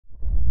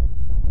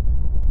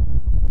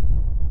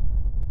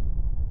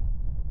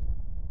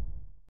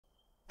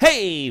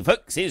Hey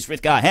folks, it's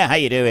Frithgar here, how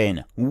you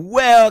doing?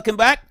 Welcome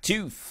back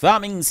to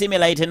Farming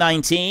Simulator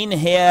 19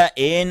 here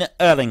in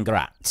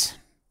Erlengrat.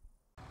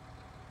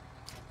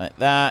 Like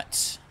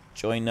that,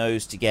 join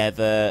those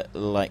together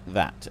like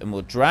that. And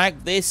we'll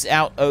drag this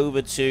out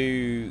over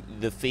to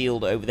the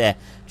field over there,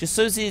 just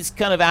so it's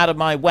kind of out of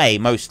my way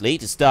mostly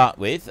to start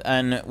with,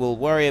 and we'll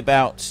worry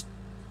about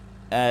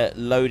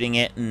loading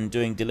it and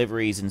doing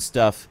deliveries and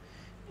stuff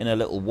in a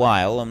little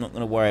while. I'm not going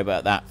to worry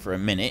about that for a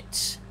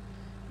minute.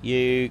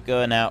 You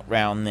going out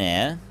round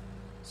there.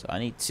 So I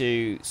need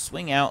to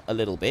swing out a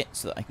little bit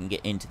so that I can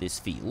get into this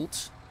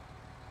field.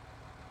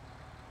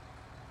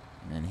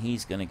 And then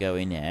he's going to go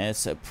in there.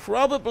 So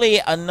probably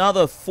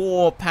another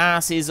 4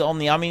 passes on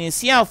the... I mean,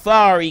 see how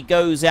far he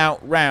goes out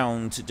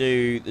round to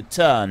do the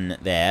turn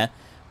there.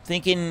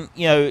 Thinking,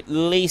 you know, at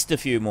least a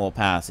few more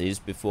passes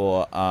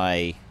before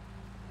I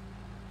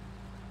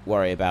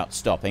worry about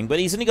stopping. But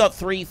he's only got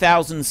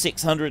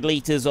 3,600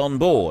 litres on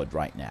board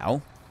right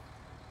now.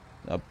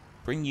 I'll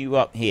bring you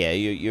up here.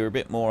 You're a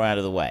bit more out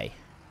of the way.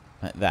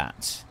 Like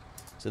that.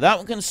 So that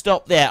one can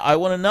stop there. I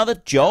want another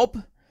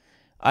job.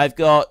 I've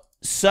got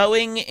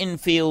sowing in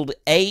field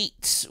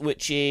 8,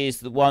 which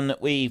is the one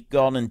that we've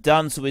gone and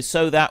done. So we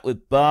sow that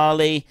with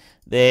barley.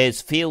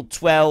 There's field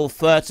 12,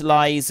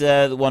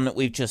 fertilizer, the one that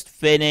we've just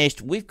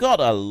finished. We've got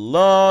a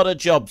lot of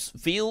jobs.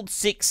 Field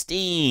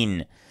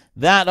 16.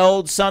 That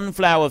old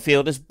sunflower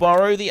field. Let's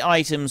borrow the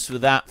items for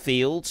that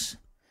field.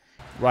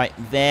 Right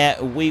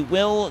there. We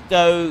will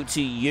go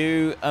to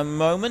you a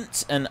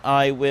moment, and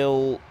I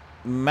will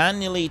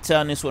manually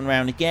turn this one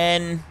around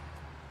again.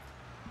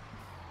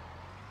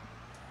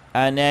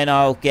 And then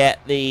I'll get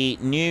the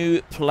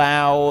new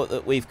plow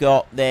that we've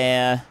got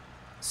there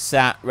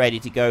sat ready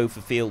to go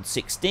for field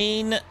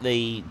 16.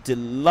 The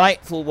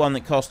delightful one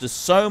that cost us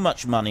so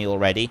much money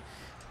already.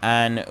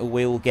 And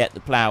we'll get the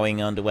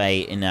ploughing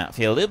underway in that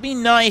field. It'll be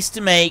nice to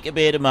make a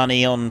bit of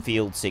money on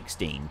field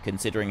 16,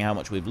 considering how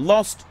much we've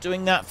lost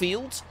doing that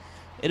field.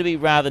 It'll be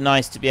rather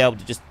nice to be able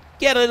to just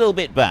get a little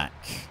bit back.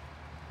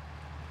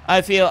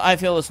 I feel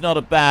it's not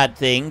a bad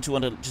thing to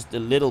want just a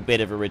little bit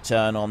of a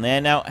return on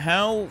there. Now,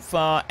 how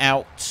far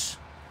out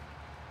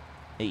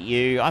are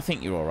you? I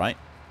think you're all right.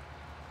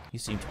 You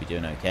seem to be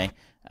doing okay.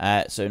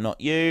 So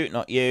not you,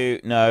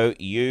 no,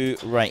 you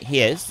right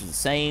here. This is the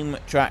same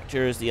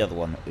tractor as the other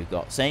one that we've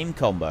got. Same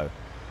combo.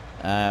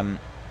 I'll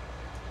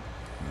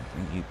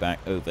bring you back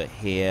over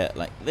here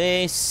like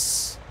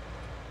this.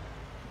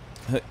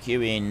 Hook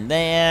you in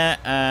there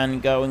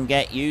and go and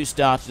get you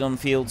started on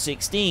field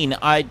 16.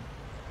 I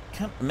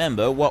can't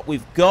remember what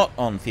we've got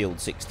on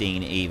field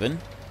 16 even.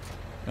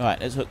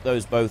 Alright, let's hook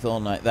those both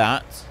on like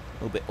that.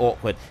 A little bit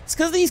awkward. It's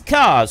because these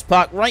cars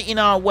park right in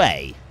our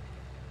way.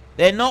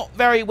 They're not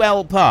very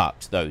well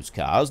parked, those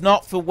cars.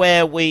 Not for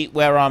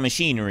where our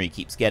machinery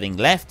keeps getting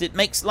left. It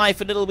makes life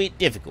a little bit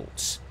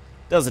difficult,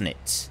 doesn't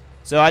it?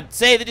 So I'd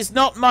say that it's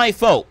not my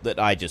fault that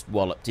I just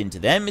walloped into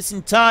them. It's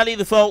entirely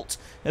the fault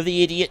of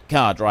the idiot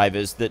car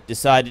drivers that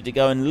decided to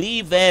go and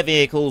leave their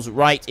vehicles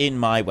right in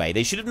my way.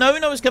 They should have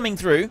known I was coming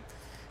through.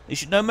 They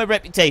should know my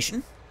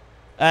reputation.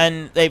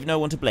 And they've no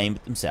one to blame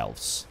but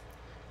themselves.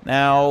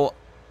 Now,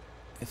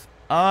 if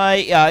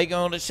I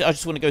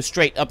just want to go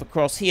straight up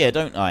across here,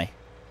 don't I?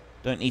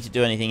 Don't need to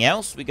do anything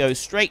else. We go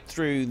straight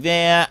through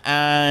there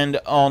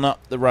and on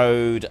up the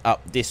road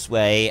up this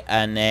way.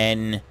 And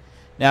then...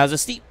 Now, there's a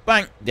steep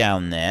bank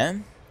down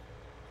there.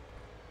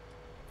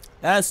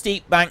 There's a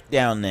steep bank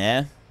down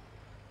there.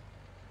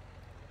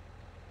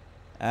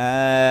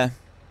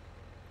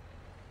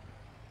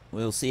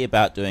 We'll see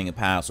about doing a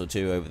pass or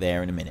two over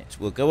there in a minute.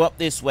 We'll go up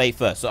this way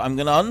first. So I'm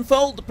going to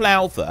unfold the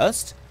plow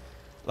first.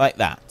 Like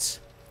that.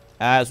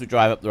 As we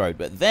drive up the road.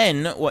 But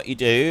then what you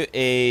do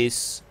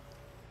is...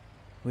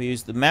 We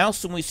use the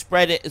mouse and we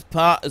spread it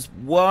as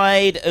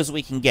wide as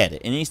we can get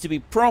it. It needs to be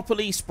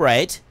properly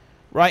spread.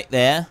 Right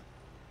there.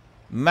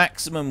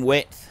 Maximum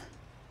width.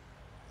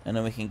 And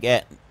then we can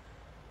get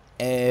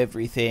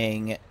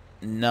everything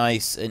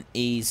nice and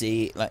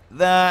easy like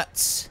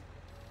that.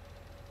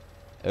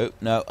 Oh,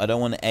 no, I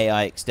don't want an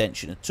AI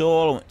extension at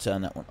all. I want to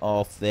turn that one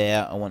off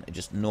there. I want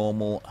just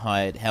normal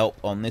hired help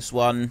on this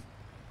one.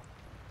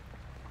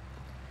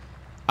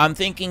 I'm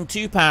thinking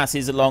 2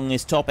 passes along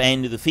this top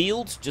end of the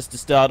field, just to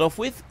start off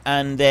with,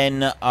 and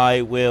then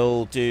I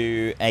will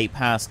do a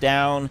pass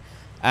down,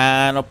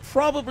 and I'll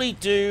probably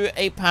do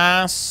a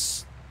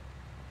pass...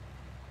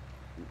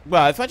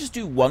 Well, if I just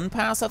do 1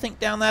 pass, I think,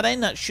 down that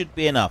end, that should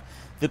be enough.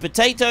 The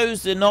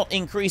potatoes are not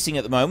increasing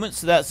at the moment,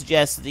 so that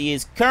suggests that he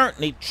is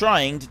currently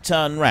trying to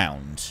turn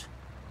round.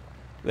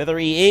 Whether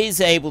he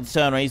is able to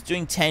turn around, he's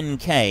doing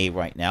 10k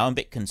right now. I'm a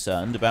bit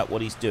concerned about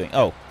what he's doing.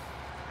 Oh.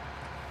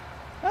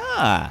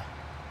 Ah.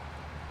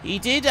 He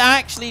did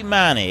actually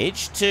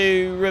manage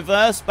to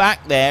reverse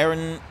back there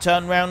and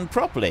turn round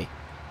properly.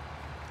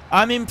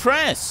 I'm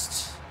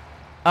impressed.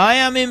 I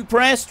am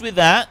impressed with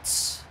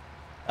that.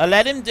 I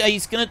let him...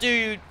 He's going to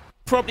do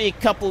probably a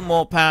couple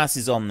more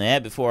passes on there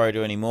before I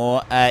do any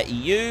more.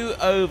 You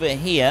over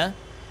here,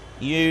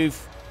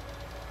 you've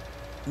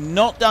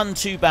not done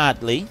too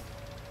badly.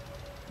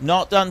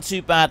 Not done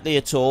too badly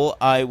at all.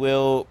 I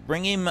will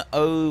bring him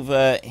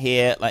over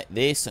here like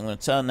this. I'm going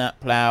to turn that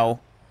plow.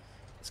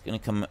 It's going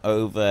to come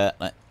over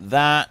like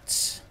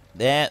that.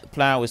 There, the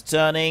plow is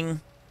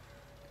turning.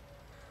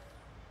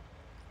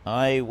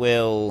 I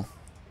will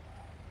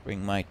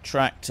bring my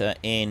tractor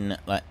in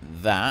like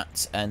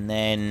that, and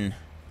then...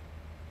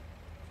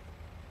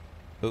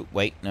 Oh,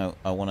 wait, no,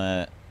 I want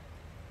to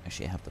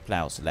actually have the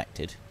plow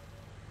selected.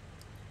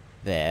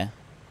 There.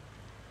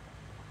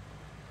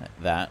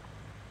 Like that.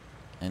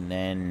 And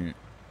then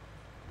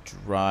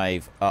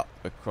drive up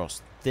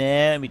across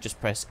there. Let me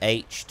just press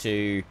H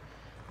to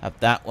have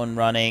that one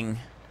running.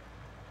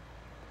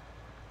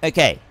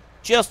 Okay.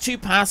 Just 2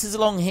 passes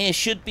along here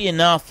should be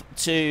enough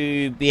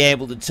to be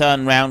able to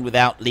turn around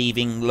without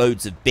leaving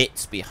loads of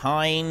bits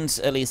behind.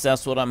 At least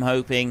that's what I'm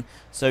hoping.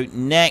 So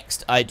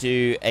next I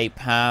do a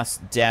pass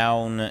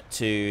down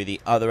to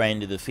the other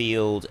end of the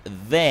field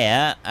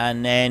there.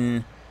 And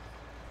then...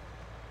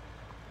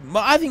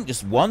 well, I think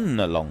just one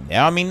along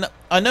there. I mean,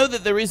 I know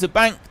that there is a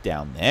bank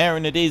down there,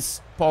 and it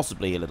is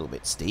possibly a little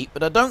bit steep,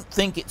 but I don't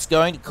think it's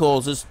going to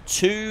cause us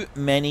too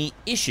many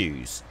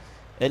issues.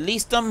 At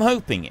least I'm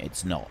hoping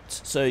it's not.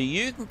 So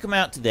you can come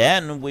out to there,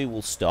 and we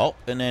will stop,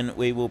 and then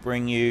we will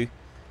bring you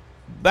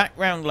back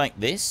round like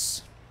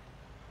this.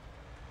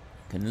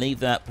 Can leave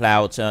that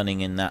plough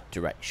turning in that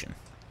direction.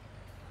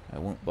 I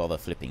won't bother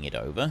flipping it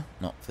over,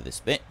 not for this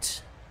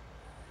bit.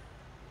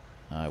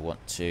 I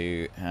want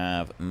to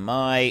have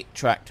my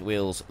tractor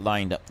wheels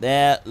lined up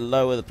there,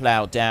 lower the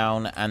plough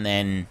down, and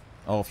then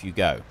off you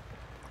go.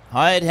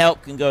 Hired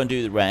help can go and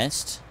do the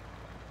rest.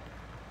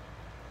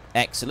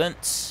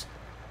 Excellent.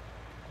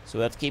 So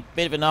we have to keep a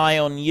bit of an eye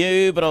on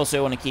you, but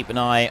also want to keep an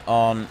eye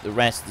on the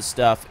rest of the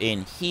stuff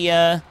in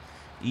here.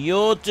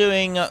 You're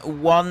doing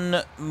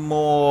one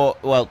more,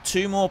 well,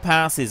 2 more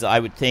passes, I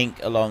would think,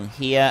 along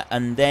here,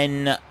 and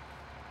then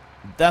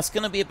that's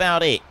going to be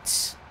about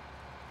it.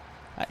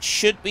 That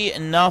should be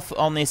enough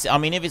on this. I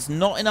mean, if it's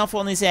not enough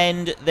on this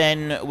end,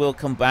 then we'll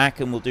come back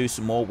and we'll do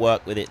some more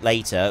work with it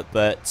later.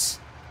 But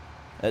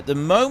at the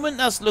moment,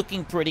 that's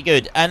looking pretty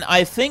good. And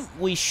I think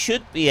we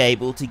should be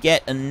able to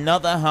get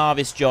another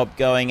harvest job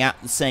going at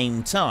the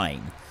same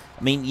time.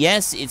 I mean,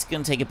 yes, it's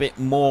going to take a bit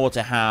more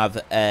to have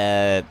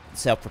a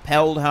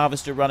self-propelled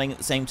harvester running at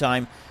the same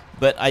time.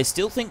 But I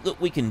still think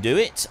that we can do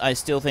it. I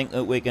still think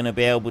that we're going to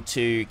be able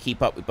to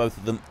keep up with both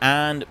of them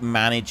and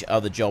manage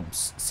other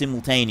jobs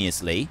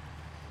simultaneously.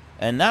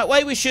 And that way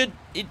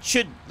it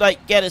should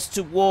like get us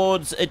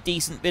towards a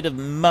decent bit of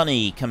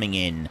money coming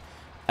in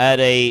at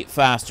a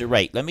faster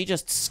rate. Let me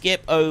just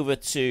skip over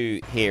to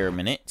here a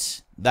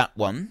minute. That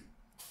one.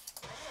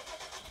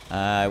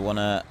 I want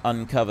to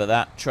uncover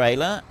that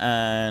trailer,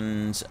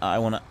 and I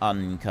want to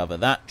uncover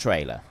that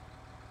trailer.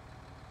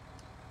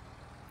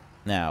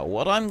 Now,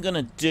 what I'm going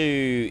to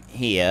do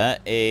here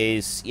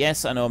is,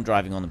 yes, I know I'm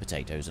driving on the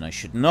potatoes, and I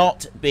should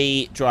not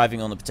be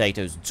driving on the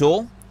potatoes at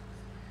all.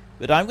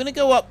 But I'm going to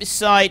go up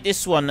beside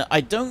this one.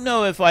 I don't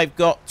know if I've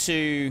got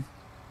to...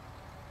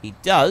 He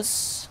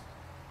does.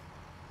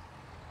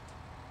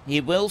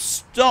 He will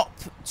stop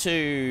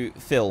to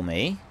fill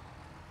me.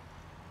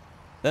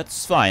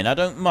 That's fine. I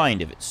don't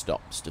mind if it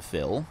stops to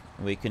fill.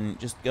 We can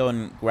just go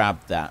and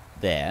grab that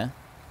there.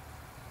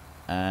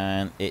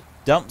 And it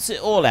dumps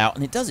it all out.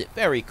 And it does it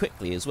very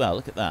quickly as well.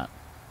 Look at that.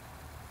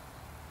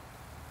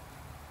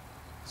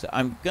 So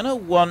I'm going to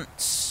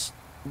want...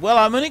 Well,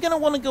 I'm only going to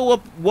want to go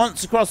up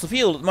once across the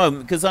field at the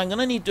moment, because I'm going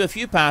to need to do a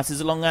few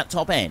passes along that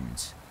top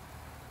end.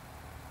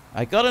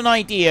 I got an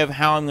idea of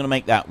how I'm going to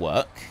make that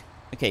work.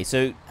 Okay,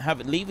 so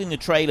leaving the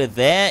trailer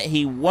there,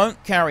 he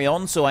won't carry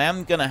on, so I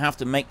am going to have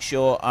to make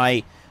sure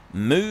I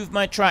move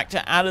my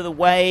tractor out of the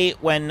way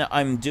when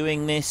I'm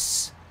doing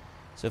this.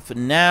 So for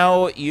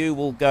now, you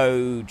will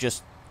go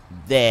just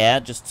there,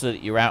 just so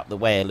that you're out of the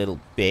way a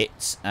little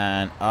bit,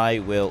 and I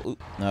will... Ooh,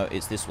 no,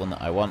 it's this one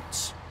that I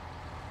want.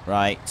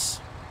 Right.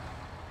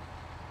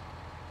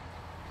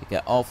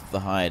 Get off of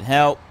the hired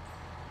help.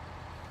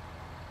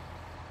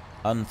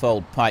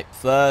 Unfold pipe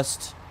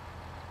first.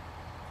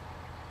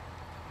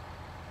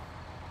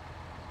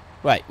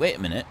 Right, wait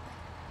a minute.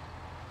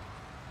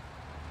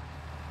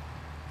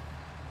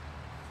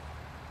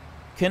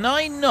 Can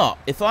I not?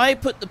 If I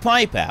put the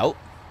pipe out...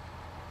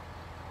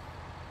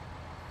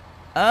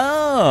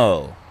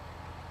 Oh.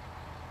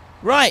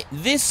 Right,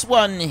 this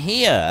one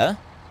here,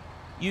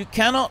 you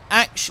cannot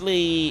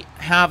actually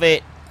have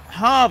it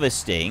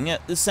harvesting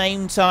at the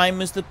same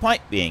time as the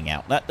pipe being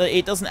out.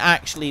 It doesn't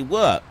actually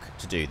work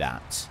to do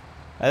that.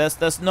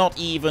 That's not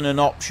even an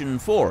option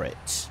for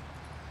it.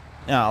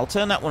 Now, I'll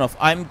turn that one off.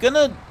 I'm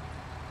gonna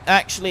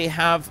actually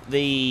have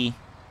the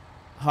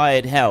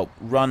hired help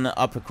run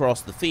up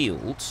across the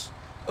field.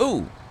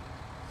 Ooh.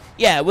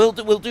 Yeah, we'll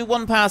do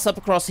one pass up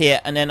across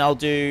here, and then I'll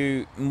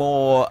do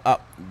more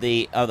up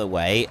the other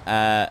way.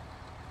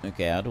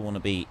 Okay, I don't want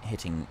to be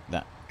hitting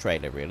that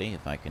trailer, really,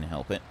 if I can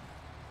help it.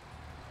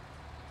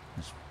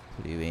 Just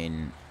put you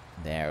in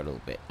there a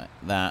little bit like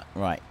that.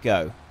 Right,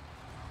 go.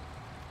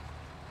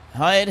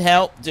 Hired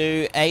help,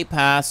 do a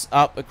pass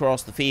up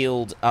across the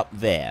field up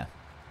there.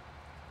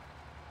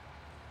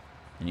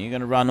 And you're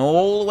going to run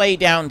all the way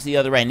down to the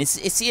other end.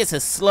 It's a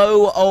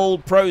slow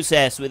old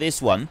process with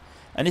this one.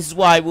 And this is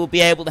why we'll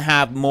be able to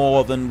have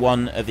more than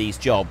one of these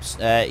jobs.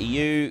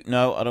 You...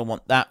 No, I don't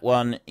want that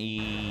one.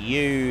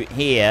 You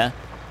here.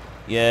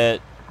 Yeah.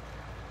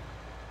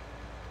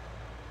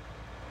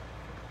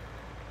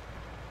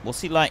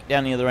 What's he like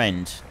down the other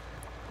end?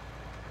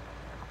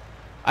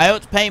 I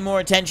ought to pay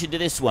more attention to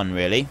this one,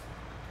 really.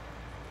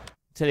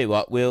 Tell you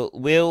what,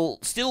 we'll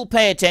still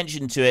pay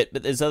attention to it,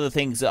 but there's other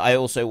things that I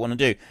also want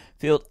to do.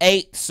 Field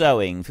 8,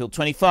 sowing. Field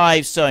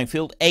 25, sowing.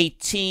 Field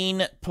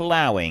 18,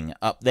 ploughing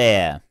up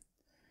there.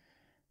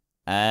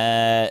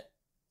 That's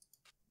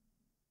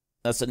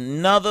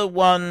another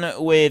one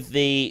with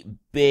the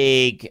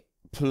big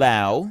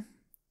plough.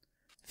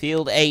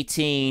 Field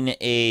 18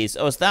 is...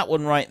 Oh, it's that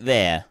one right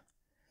there.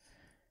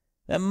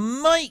 That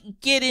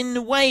might get in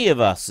the way of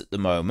us at the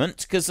moment,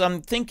 because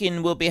I'm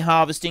thinking we'll be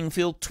harvesting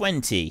field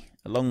 20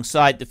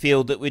 alongside the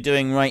field that we're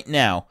doing right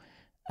now.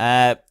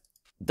 That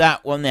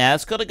one there.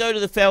 It's got to go to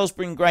the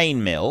Fellsbring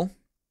grain mill.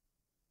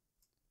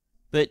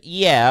 But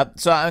yeah,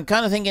 so I'm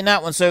kind of thinking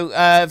that one. So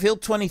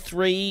field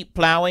 23,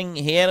 ploughing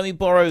here. Let me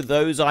borrow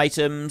those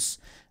items,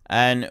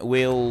 and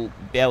we'll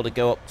be able to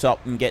go up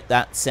top and get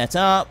that set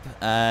up.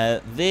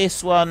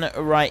 This one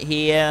right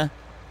here.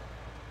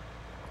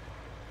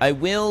 I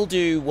will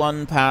do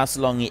one pass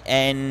along the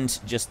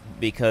end, just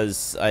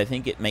because I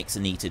think it makes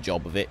a neater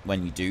job of it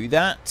when you do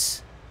that.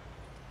 So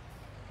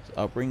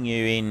I'll bring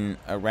you in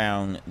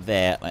around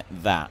there, like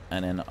that,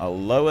 and then I'll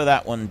lower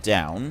that one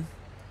down.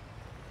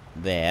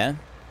 There.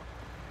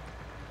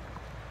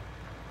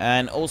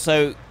 And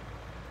also,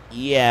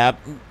 yeah,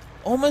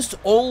 almost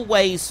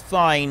always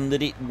find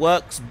that it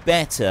works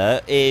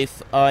better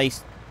if I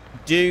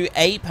do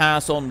a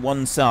pass on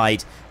one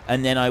side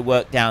and then I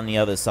work down the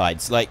other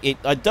side. So, like,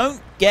 I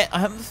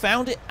haven't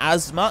found it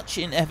as much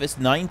in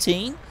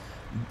FS19,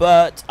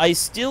 but I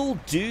still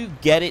do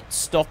get it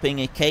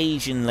stopping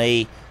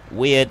occasionally,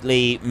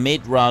 weirdly,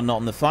 mid-run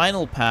on the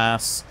final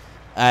pass,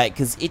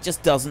 because it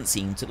just doesn't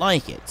seem to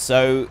like it.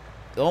 So,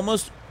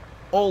 almost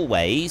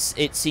always,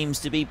 it seems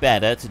to be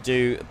better to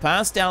do a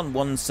pass down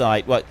one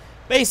side, well,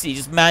 basically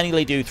just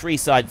manually do 3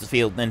 sides of the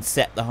field and then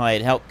set the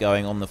hired help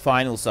going on the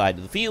final side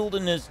of the field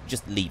and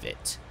just leave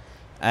it.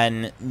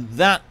 And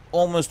that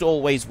almost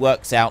always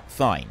works out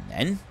fine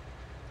then.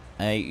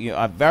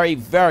 I very,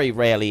 very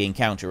rarely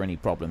encounter any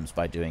problems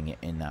by doing it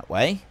in that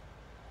way.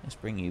 Let's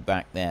bring you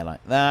back there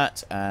like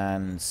that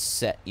and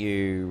set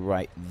you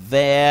right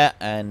there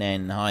and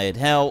then hired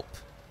help.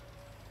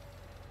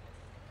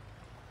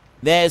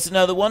 There's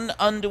another one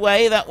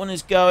underway. That one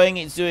is going.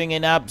 It's doing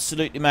an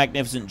absolutely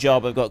magnificent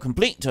job. I've got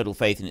complete total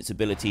faith in its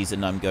abilities,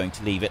 and I'm going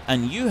to leave it.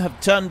 And you have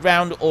turned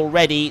round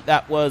already.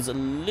 That was a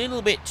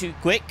little bit too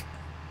quick.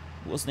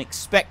 Wasn't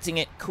expecting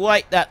it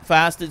quite that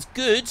fast. It's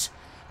good.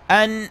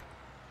 And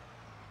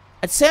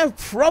I'd say I've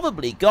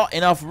probably got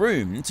enough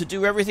room to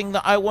do everything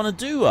that I want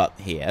to do up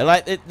here.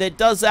 Like, there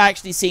does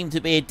actually seem to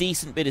be a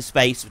decent bit of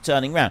space for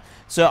turning around.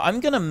 So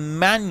I'm going to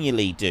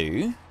manually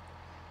do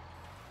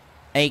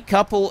a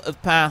couple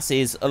of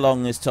passes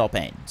along this top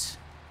end.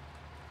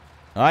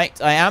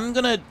 Alright, I am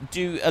going to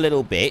do a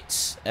little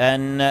bit,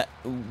 and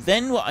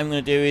then what I'm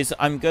going to do is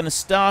I'm going to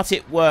start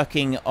it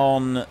working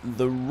on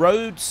the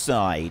road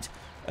side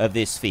of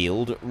this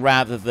field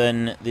rather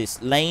than this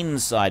lane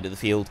side of the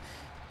field,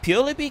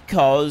 purely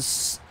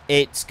because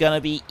it's going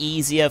to be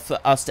easier for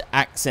us to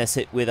access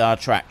it with our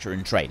tractor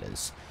and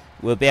trailers.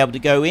 We'll be able to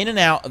go in and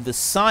out of the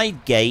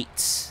side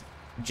gate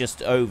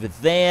just over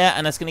there,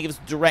 and that's going to give us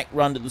a direct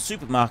run to the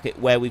supermarket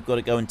where we've got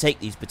to go and take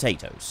these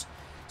potatoes.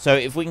 So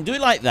if we can do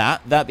it like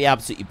that, that'd be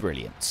absolutely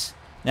brilliant.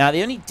 Now,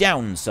 the only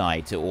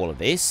downside to all of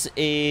this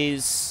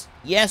is,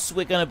 yes,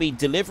 we're going to be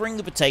delivering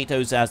the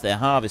potatoes as they're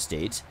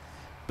harvested,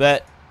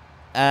 but,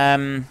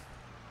 ooh,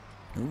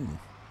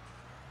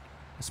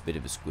 that's a bit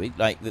of a squeak.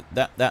 Like,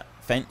 that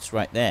fence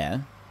right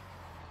there.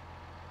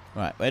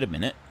 Right, wait a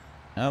minute.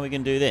 How are we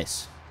going to do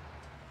this?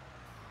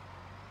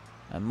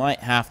 I might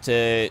have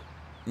to...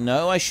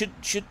 No, I should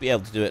be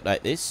able to do it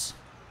like this.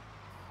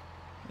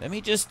 Let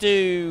me just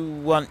do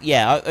one.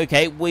 Yeah,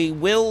 okay. It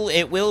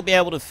will be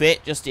able to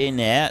fit just in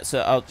there. So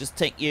I'll just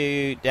take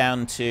you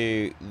down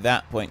to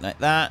that point like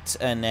that,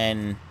 and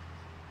then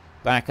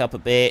back up a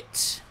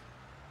bit.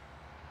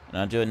 And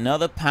I'll do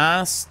another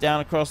pass down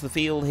across the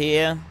field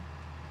here.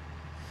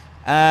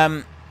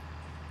 Yeah,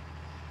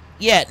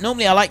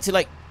 normally I like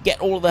to get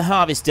all of the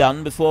harvest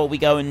done before we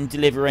go and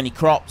deliver any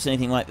crops,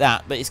 anything like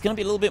that. But it's going to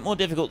be a little bit more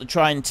difficult to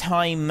try and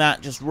time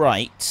that just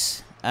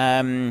right.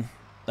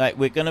 Like,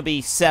 we're going to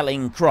be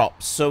selling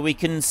crops, so we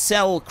can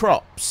sell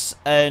crops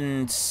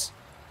and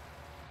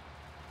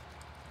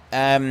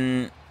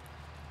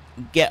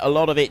get a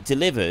lot of it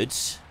delivered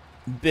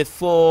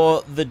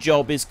before the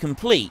job is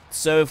complete.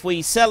 So if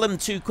we sell them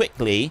too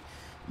quickly,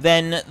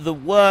 then the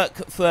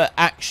work for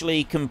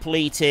actually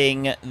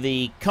completing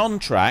the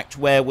contract,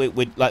 where we're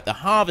like the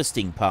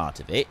harvesting part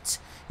of it,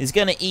 is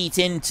going to eat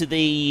into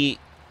the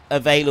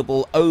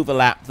available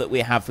overlap that we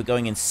have for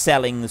going and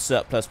selling the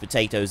surplus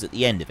potatoes at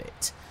the end of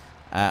it.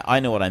 I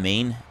know what I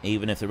mean,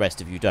 even if the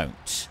rest of you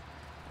don't.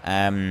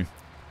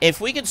 If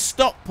we could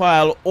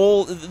stockpile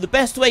all... The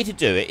best way to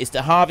do it is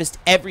to harvest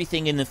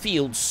everything in the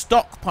field,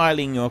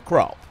 stockpiling your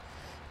crop.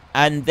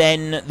 And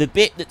then the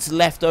bit that's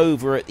left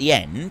over at the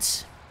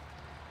end,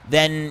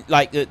 then,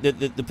 like,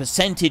 the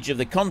percentage of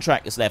the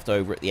contract that's left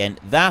over at the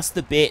end, that's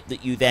the bit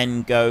that you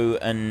then go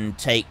and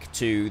take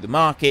to the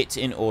market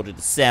in order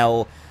to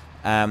sell,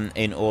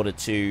 in order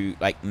to,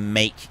 like,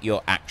 make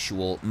your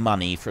actual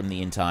money from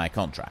the entire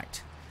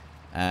contract.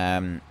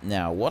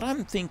 Now, what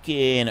I'm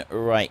thinking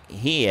right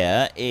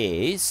here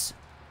is,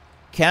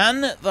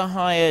 can the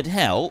hired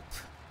help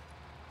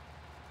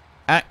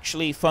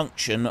actually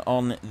function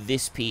on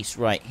this piece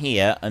right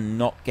here and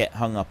not get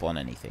hung up on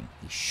anything?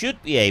 He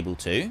should be able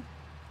to.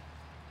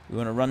 We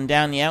want to run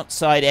down the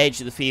outside edge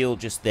of the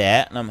field just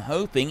there, and I'm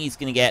hoping he's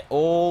going to get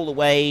all the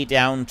way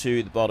down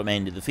to the bottom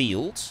end of the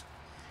field.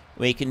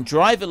 We can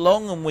drive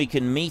along and we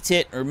can meet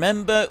it.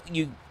 Remember,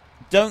 you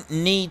don't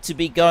need to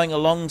be going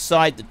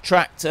alongside the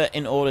tractor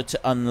in order to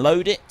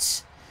unload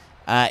it.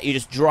 You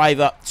just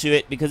drive up to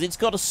it because it's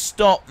got to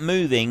stop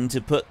moving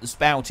to put the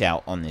spout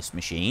out on this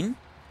machine,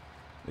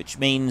 which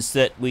means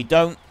that we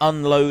don't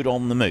unload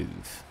on the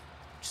move,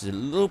 which is a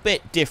little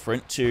bit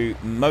different to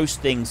most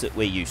things that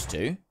we're used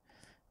to,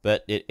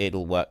 but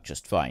it'll work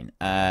just fine.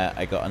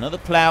 I got another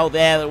plow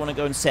there that I want to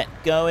go and set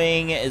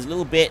going. There's a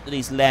little bit that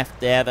he's left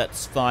there.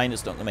 That's fine.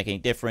 It's not going to make any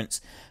difference.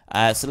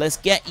 So let's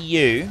get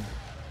you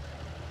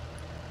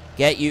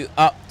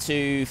up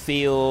to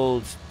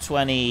field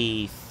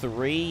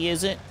 23,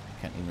 is it?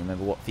 I can't even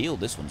remember what field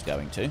this one's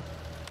going to.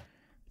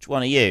 Which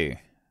one are you?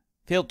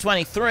 Field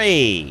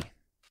 23.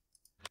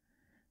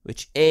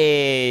 Which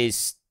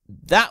is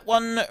that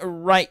one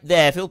right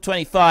there. Field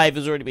 25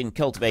 has already been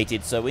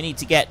cultivated, so we need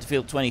to get to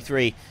field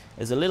 23.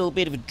 There's a little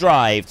bit of a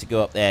drive to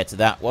go up there to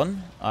that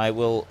one. I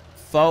will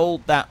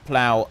fold that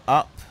plow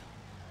up.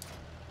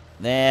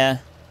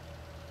 There.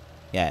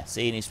 Yeah,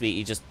 see,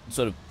 he just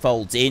sort of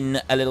folds in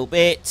a little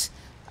bit.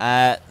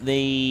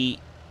 The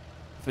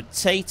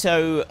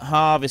potato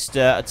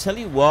harvester, I tell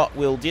you what,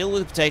 we'll deal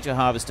with the potato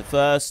harvester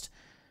first.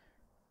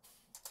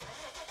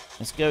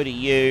 Let's go to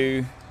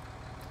you.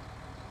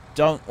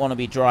 Don't want to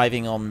be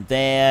driving on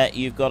there.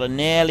 You've got a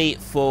nearly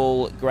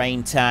full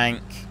grain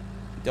tank.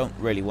 Don't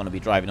really want to be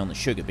driving on the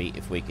sugar beet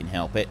if we can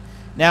help it.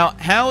 Now,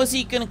 how is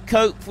he going to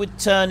cope with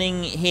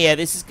turning here?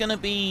 This is going to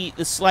be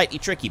the slightly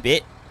tricky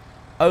bit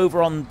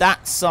over on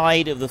that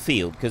side of the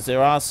field, because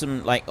there are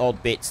some, like,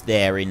 odd bits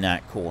there in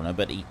that corner,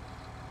 but he's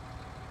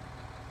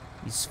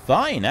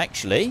fine,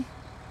 actually.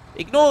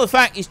 Ignore the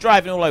fact he's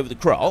driving all over the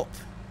crop.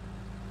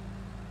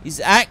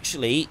 He's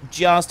actually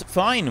just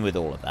fine with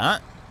all of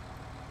that.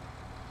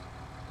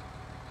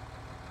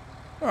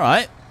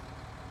 Alright.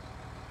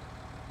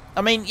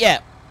 I mean, yeah,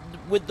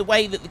 with the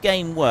way that the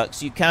game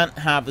works, you can't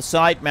have the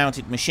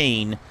side-mounted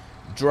machine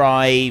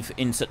drive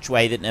in such a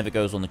way that never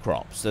goes on the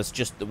crops. That's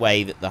just the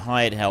way that the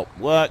hired help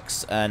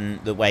works and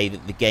the way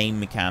that the game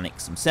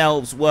mechanics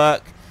themselves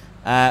work.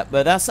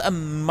 But that's a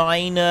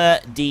minor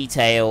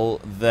detail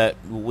that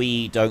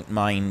we don't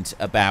mind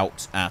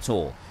about at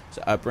all.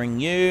 So I'll bring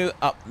you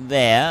up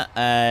there,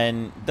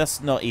 and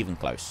that's not even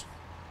close.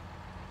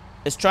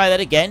 Let's try that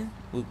again.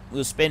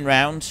 We'll spin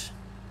round.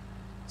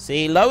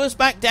 See, lowers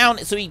back down,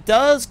 so he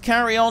does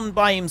carry on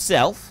by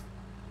himself.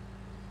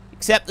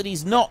 Except that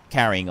he's not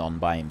carrying on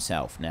by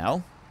himself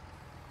now.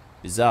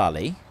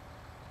 Bizarrely.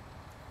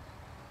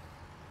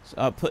 So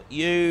I'll put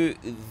you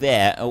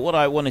there. And what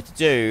I wanted to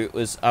do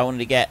was I wanted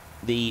to get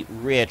the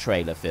rear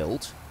trailer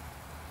filled.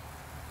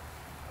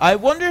 I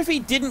wonder if he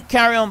didn't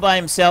carry on by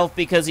himself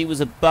because he was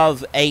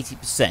above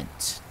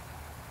 80%.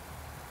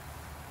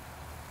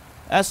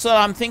 So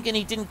I'm thinking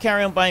he didn't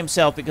carry on by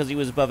himself because he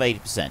was above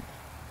 80%.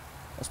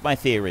 That's my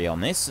theory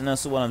on this, and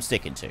that's the one I'm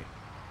sticking to.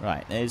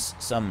 Right, there's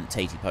some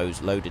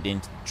tatey-pos loaded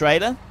into the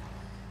trailer.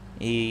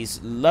 He's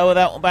lower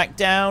that one back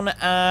down,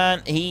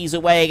 and he's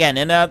away again.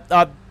 And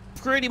I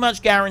pretty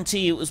much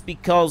guarantee it was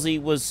because he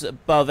was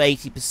above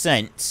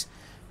 80%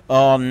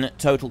 on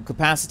total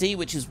capacity,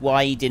 which is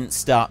why he didn't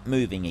start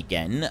moving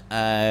again.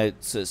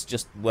 So it's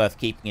just worth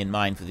keeping in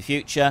mind for the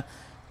future.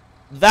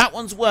 That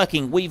one's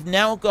working. We've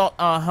now got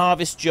our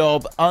harvest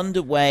job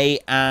underway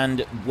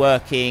and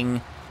working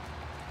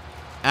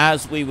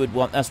as we would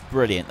want. That's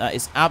brilliant. That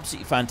is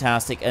absolutely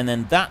fantastic. And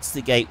then that's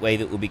the gateway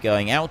that we'll be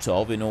going out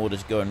of in order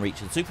to go and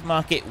reach the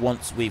supermarket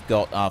once we've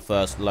got our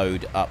first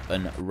load up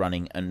and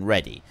running and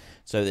ready.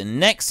 So the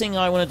next thing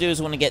I want to do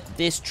is I want to get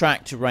this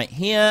tractor right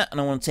here, and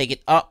I want to take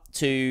it up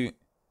to...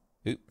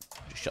 Oop,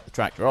 just shut the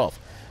tractor off.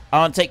 I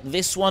want to take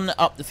this one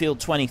up to field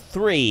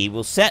 23.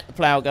 We'll set the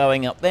plow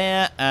going up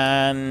there,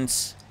 and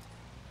let's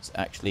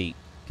actually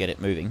get it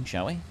moving,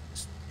 shall we?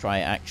 Let's try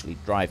actually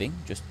driving,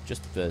 just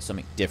for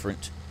something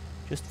different.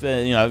 Just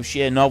for, you know,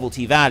 sheer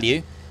novelty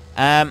value.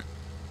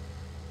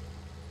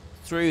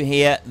 Through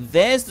here,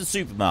 there's the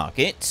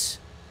supermarket.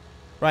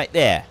 Right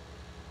there.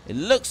 It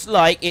looks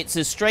like it's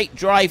a straight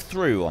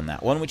drive-through on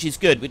that one, which is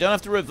good. We don't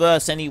have to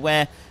reverse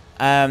anywhere,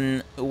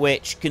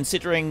 which,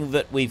 considering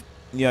that we've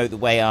you know, the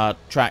way our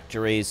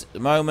tractor is at the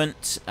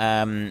moment,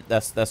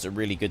 that's a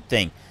really good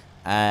thing.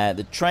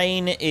 The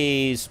train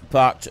is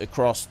parked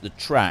across the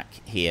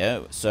track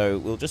here, so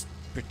we'll just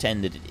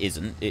pretend that it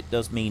isn't. It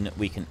does mean that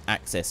we can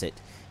access it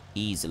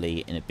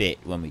easily in a bit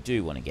when we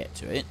do want to get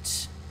to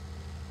it.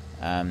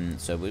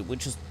 So we'll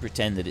just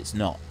pretend that it's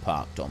not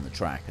parked on the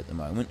track at the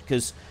moment,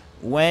 because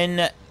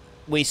when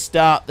we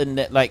start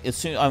the, like, as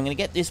soon, I'm going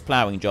to get this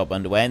ploughing job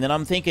underway, and then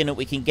I'm thinking that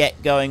we can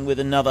get going with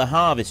another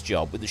harvest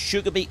job, with the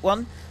sugar beet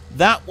one.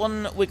 That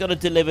one we've got to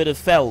deliver to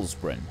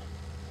Felsbrunn,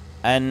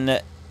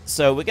 and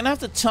so we're going to have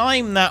to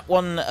time that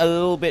one a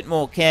little bit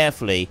more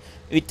carefully.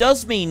 It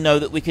does mean, though,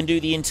 that we can do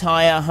the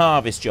entire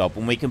harvest job,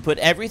 and we can put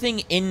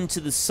everything into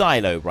the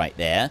silo right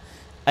there.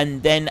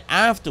 And then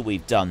after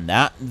we've done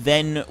that,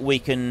 then we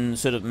can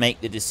sort of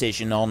make the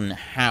decision on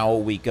how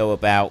we go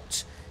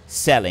about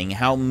selling,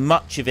 how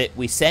much of it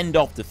we send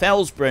off to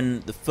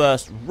Felsbrunn the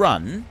first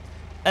run,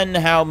 and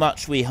how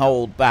much we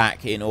hold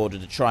back in order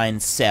to try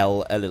and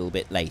sell a little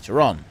bit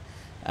later on.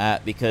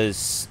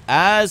 Because,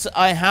 as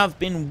I have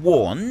been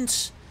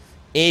warned,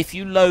 if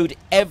you load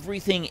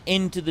everything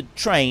into the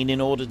train in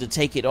order to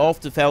take it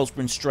off to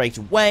Felsbrunn straight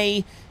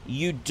away,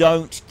 you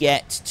don't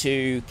get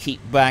to keep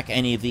back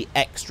any of the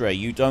extra.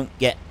 You don't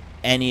get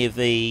any of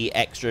the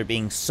extra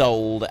being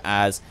sold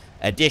as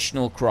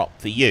additional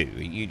crop for you.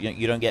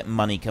 You don't get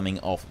money coming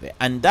off of it.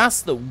 And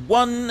that's the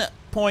one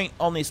point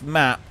on this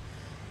map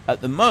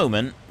at the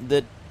moment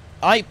that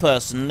I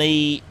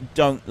personally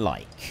don't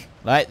like.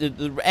 Like,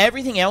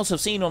 everything else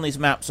I've seen on this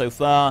map so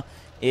far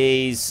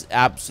is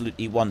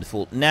absolutely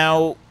wonderful.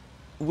 Now,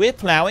 we're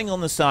ploughing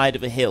on the side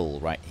of a hill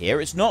right here.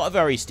 It's not a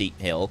very steep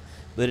hill,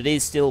 but it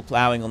is still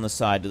ploughing on the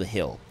side of the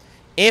hill.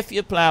 If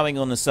you're ploughing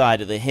on the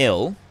side of the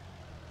hill,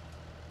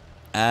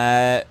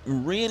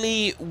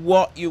 really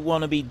what you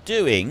want to be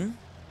doing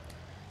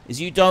is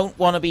you don't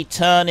want to be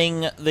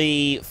turning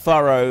the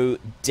furrow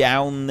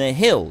down the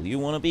hill. You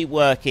want to be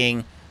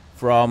working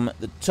from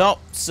the top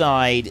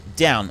side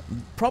down.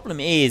 Problem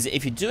is,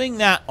 if you're doing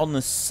that on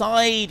the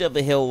side of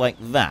the hill like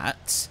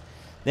that,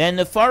 then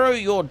the furrow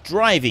you're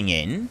driving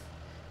in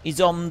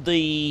is on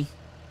the...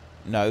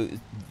 No,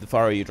 the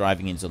furrow you're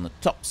driving in is on the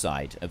top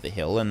side of the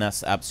hill, and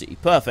that's absolutely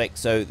perfect.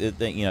 So,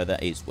 you know,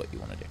 that is what you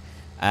want to do.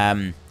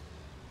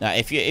 Now,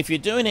 if you're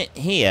doing it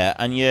here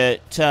and you're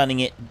turning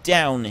it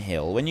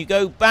downhill, when you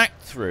go back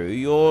through,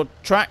 your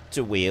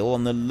tractor wheel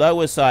on the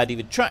lower side of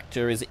your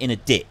tractor is in a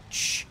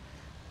ditch.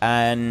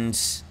 And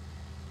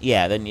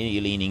yeah, then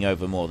you're leaning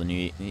over more than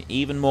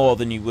even more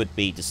than you would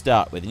be to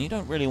start with, and you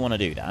don't really want to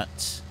do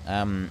that.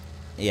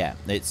 Yeah,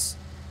 it's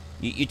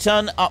you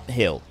turn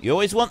uphill. You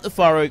always want the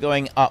furrow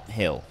going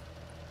uphill,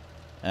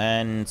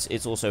 and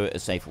it's also a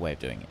safer way of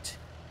doing it.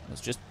 It's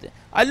just,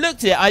 I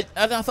looked at it,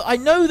 and I thought, I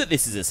know that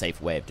this is a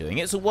safer way of doing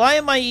it, so why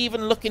am I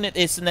even looking at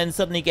this and then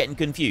suddenly getting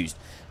confused?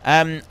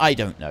 I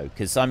don't know,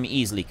 because I'm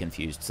easily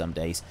confused some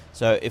days.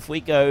 So if we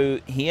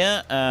go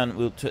here, and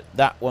we'll put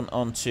that one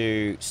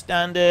onto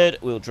standard,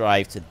 we'll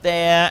drive to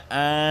there,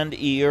 and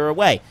you're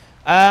away.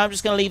 I'm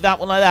just going to leave that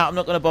one like that. I'm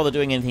not going to bother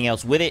doing anything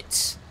else with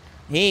it.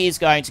 He is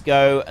going to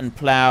go and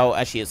plough,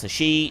 actually it's a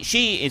she.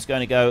 She is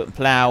going to go and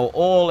plough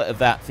all of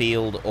that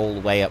field all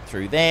the way up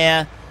through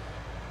there.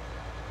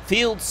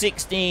 Field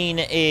 16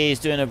 is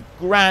doing a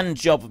grand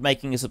job of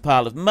making us a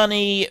pile of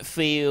money.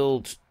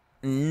 Field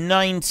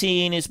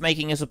 19 is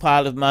making us a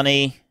pile of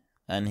money.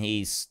 And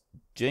he's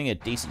doing a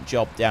decent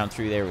job down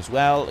through there as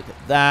well. Look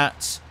at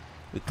that.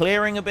 We're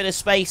clearing a bit of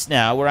space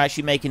now. We're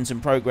actually making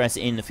some progress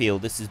in the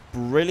field. This is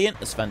brilliant.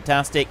 That's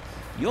fantastic.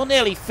 You're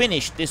nearly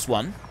finished this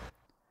one.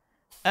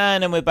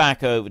 And then we're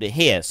back over to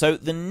here. So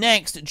the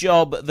next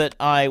job that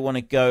I want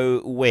to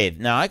go with.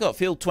 Now, I got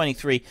field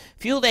 23.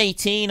 Field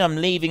 18 I'm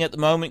leaving at the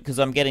moment because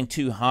I'm getting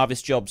 2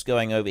 harvest jobs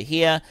going over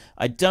here.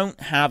 I don't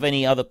have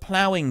any other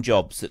ploughing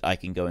jobs that I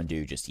can go and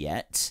do just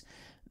yet.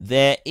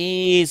 There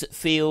is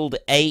field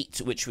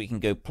 8, which we can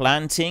go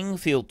planting.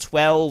 Field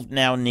 12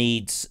 now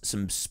needs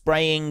some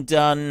spraying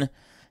done.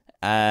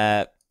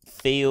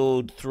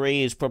 Field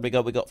 3 is probably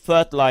got, we got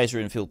fertilizer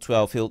in field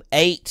 12. Field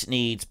 8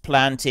 needs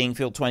planting.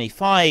 Field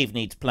 25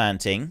 needs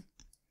planting.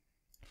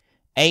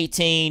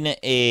 18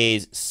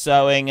 is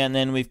sowing, and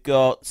then we've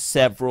got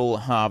several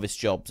harvest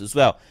jobs as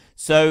well.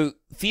 So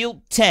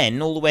field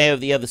 10 all the way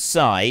over the other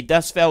side,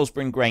 that's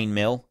Felsbrunn grain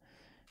mill.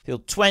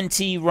 Field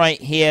 20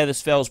 right here,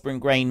 that's Felsbrunn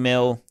grain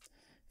mill.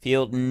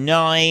 Field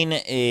 9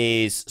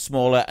 is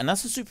smaller, and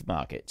that's a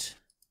supermarket.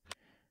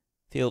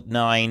 Field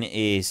 9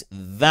 is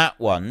that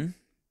one.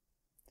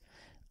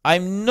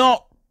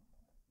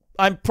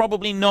 I'm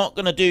probably not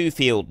going to do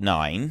field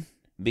 9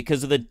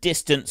 because of the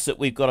distance that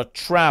we've got to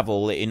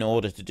travel in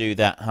order to do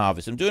that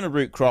harvest. I'm doing a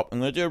root crop. I'm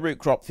going to do a root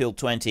crop field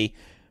 20.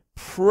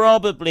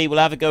 Probably we'll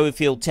have a go with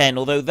field 10,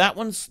 although that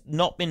one's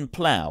not been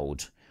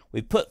ploughed.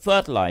 We've put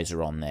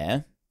fertilizer on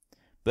there,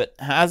 but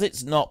as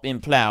it's not been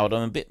ploughed,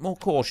 I'm a bit more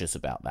cautious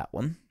about that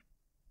one.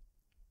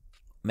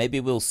 Maybe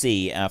we'll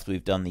see after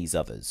we've done these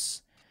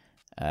others.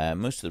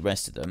 Most of the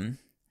rest of them,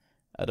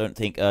 I don't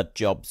think are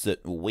jobs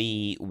that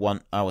we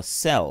want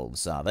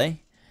ourselves, are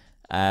they?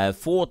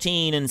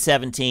 14 and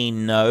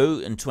 17, no.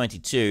 And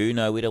 22,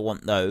 no, we don't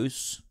want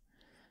those.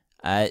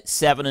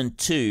 7 and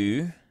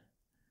 2,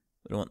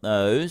 we don't want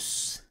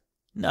those.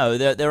 No,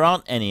 there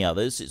aren't any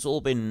others. It's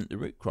all been the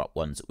root crop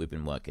ones that we've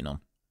been working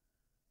on.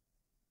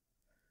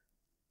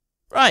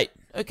 Right,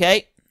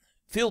 okay.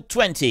 Field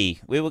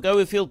 20. We will go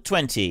with field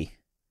 20.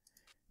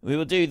 We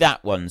will do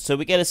that one. So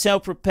we get a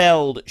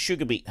self-propelled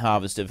sugar beet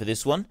harvester for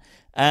this one.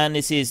 And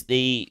this is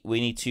we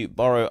need to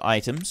borrow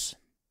items.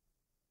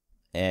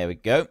 There we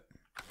go.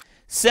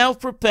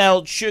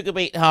 Self-propelled sugar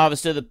beet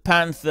harvester, the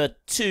Panther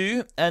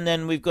 2. And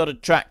then we've got a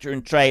tractor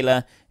and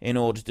trailer in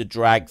order to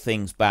drag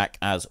things back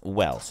as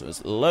well. So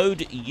let's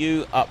load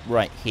you up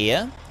right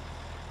here.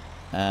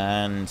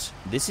 And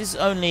this is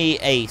only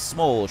a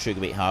small sugar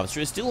beet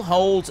harvester. It still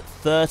holds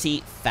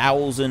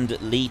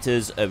 30,000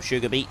 litres of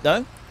sugar beet,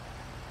 though.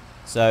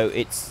 So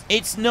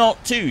it's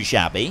not too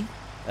shabby.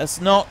 That's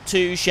not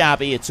too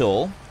shabby at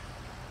all.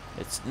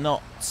 Let's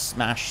not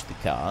smash the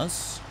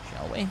cars,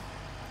 shall we?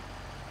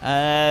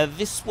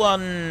 This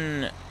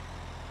one...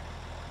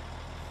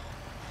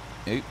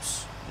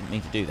 Oops, didn't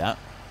mean to do that.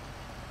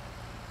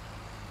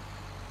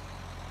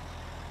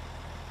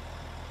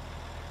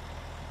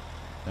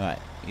 Right,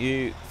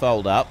 you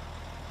fold up.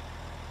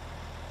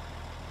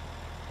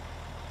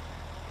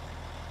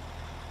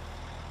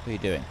 What are you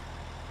doing?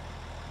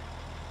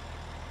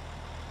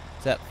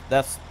 Is that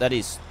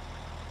is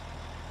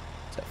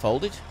that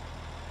folded?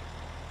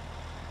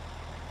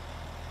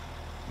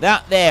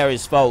 That there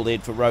is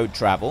folded for road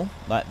travel,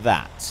 like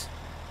that.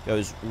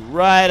 Goes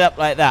right up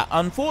like that.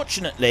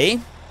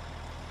 Unfortunately,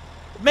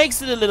 it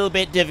makes it a little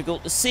bit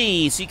difficult to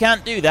see, so you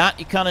can't do that.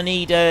 You kind of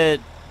need a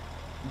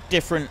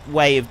different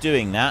way of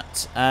doing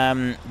that.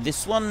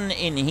 This one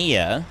in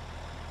here,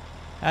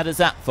 how does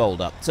that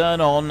fold up? Turn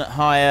on,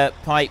 higher,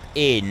 pipe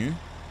in.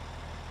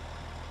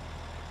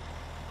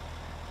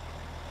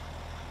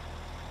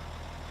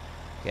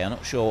 Okay, I'm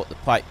not sure what the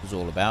pipe was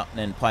all about. And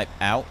then pipe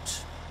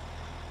out.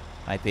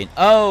 Pipe in.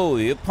 Oh,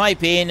 you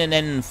pipe in and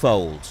then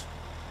fold.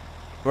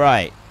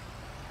 Right.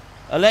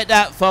 I'll let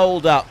that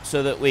fold up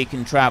so that we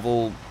can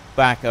travel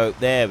back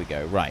out. There we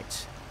go.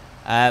 Right.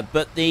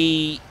 But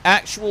the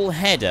actual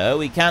header,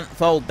 we can't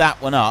fold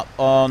that one up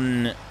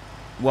on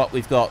what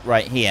we've got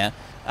right here.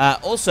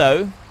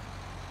 Also,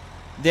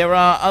 there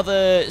are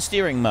other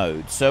steering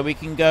modes. So we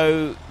can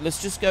go... Let's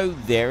just go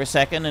there a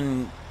second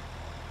and...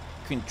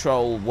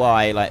 Control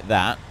Y like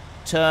that.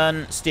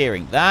 Turn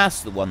steering.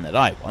 That's the one that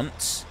I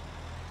want.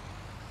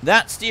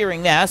 That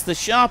steering there, that's the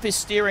sharpest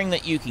steering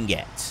that you can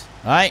get.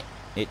 Right?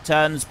 It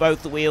turns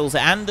both the wheels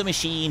and the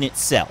machine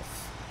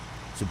itself.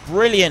 It's a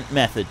brilliant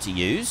method to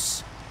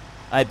use.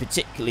 I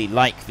particularly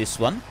like this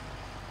one.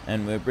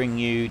 And we'll bring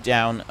you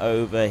down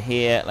over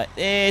here like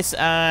this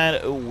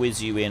and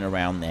whiz you in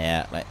around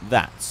there like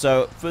that.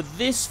 So for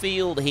this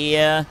field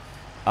here,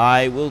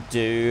 I will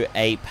do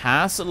a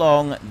pass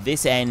along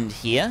this end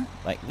here,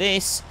 like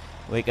this.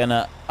 We're going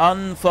to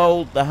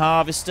unfold the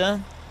harvester.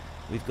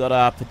 We've got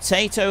our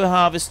potato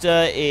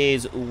harvester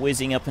is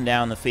whizzing up and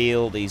down the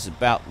field. He's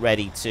about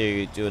ready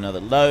to do another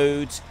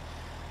load.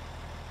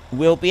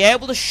 We'll be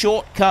able to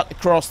shortcut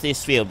across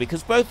this field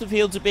because both the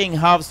fields are being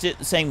harvested at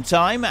the same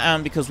time,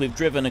 and because we've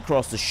driven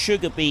across the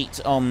sugar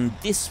beet on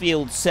this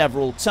field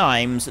several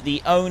times,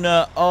 the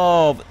owner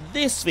of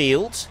this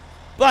field,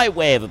 by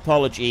way of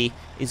apology,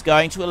 is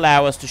going to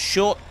allow us to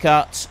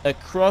shortcut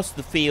across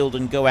the field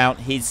and go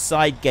out his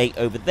side gate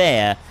over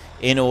there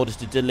in order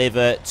to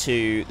deliver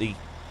to the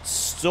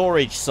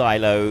storage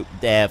silo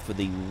there for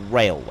the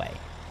railway.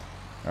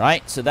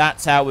 Alright, so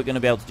that's how we're going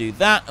to be able to do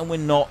that, and we're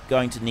not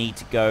going to need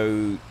to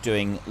go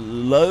doing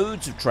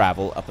loads of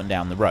travel up and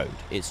down the road.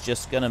 It's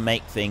just going to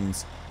make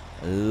things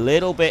a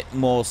little bit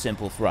more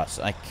simple for us.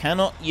 I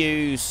cannot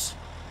use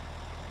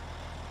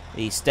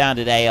the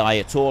standard AI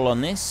at all on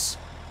this.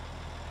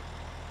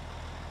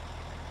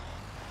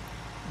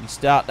 Let me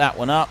start that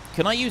one up.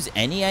 Can I use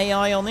any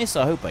AI on this?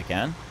 I hope I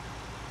can.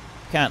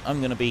 Can't. I'm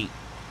going to be...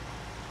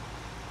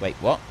 Wait,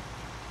 what?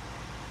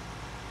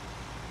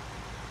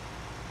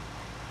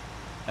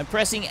 I'm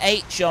pressing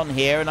H on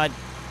here and I...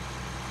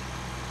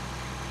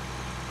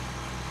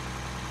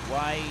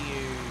 Why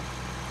you...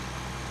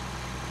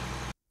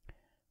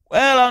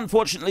 Well,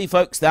 unfortunately,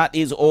 folks, that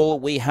is all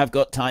we have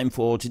got time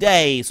for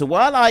today. So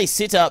while I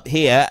sit up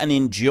here and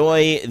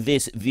enjoy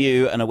this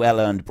view and a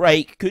well-earned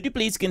break, could you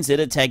please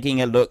consider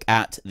taking a look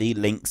at the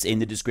links in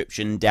the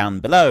description down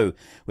below?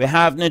 We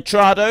have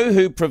Nitrado,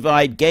 who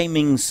provide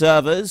gaming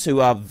servers, who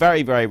are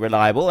very, very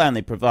reliable, and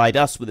they provide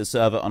us with a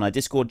server on our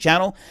Discord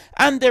channel.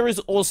 And there is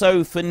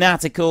also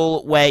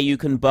Fanatical, where you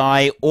can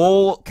buy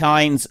all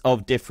kinds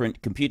of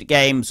different computer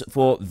games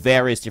for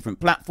various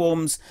different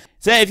platforms.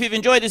 So if you've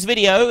enjoyed this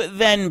video,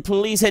 then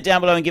please head down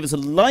below and give us a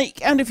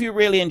like. And if you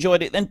really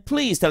enjoyed it, then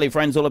please tell your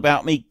friends all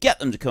about me. Get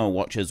them to come and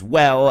watch as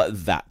well.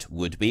 That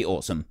would be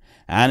awesome.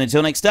 And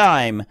until next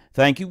time,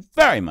 thank you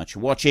very much for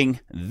watching.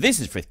 This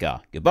is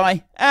Frithgar.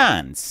 Goodbye,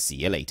 and see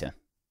you later.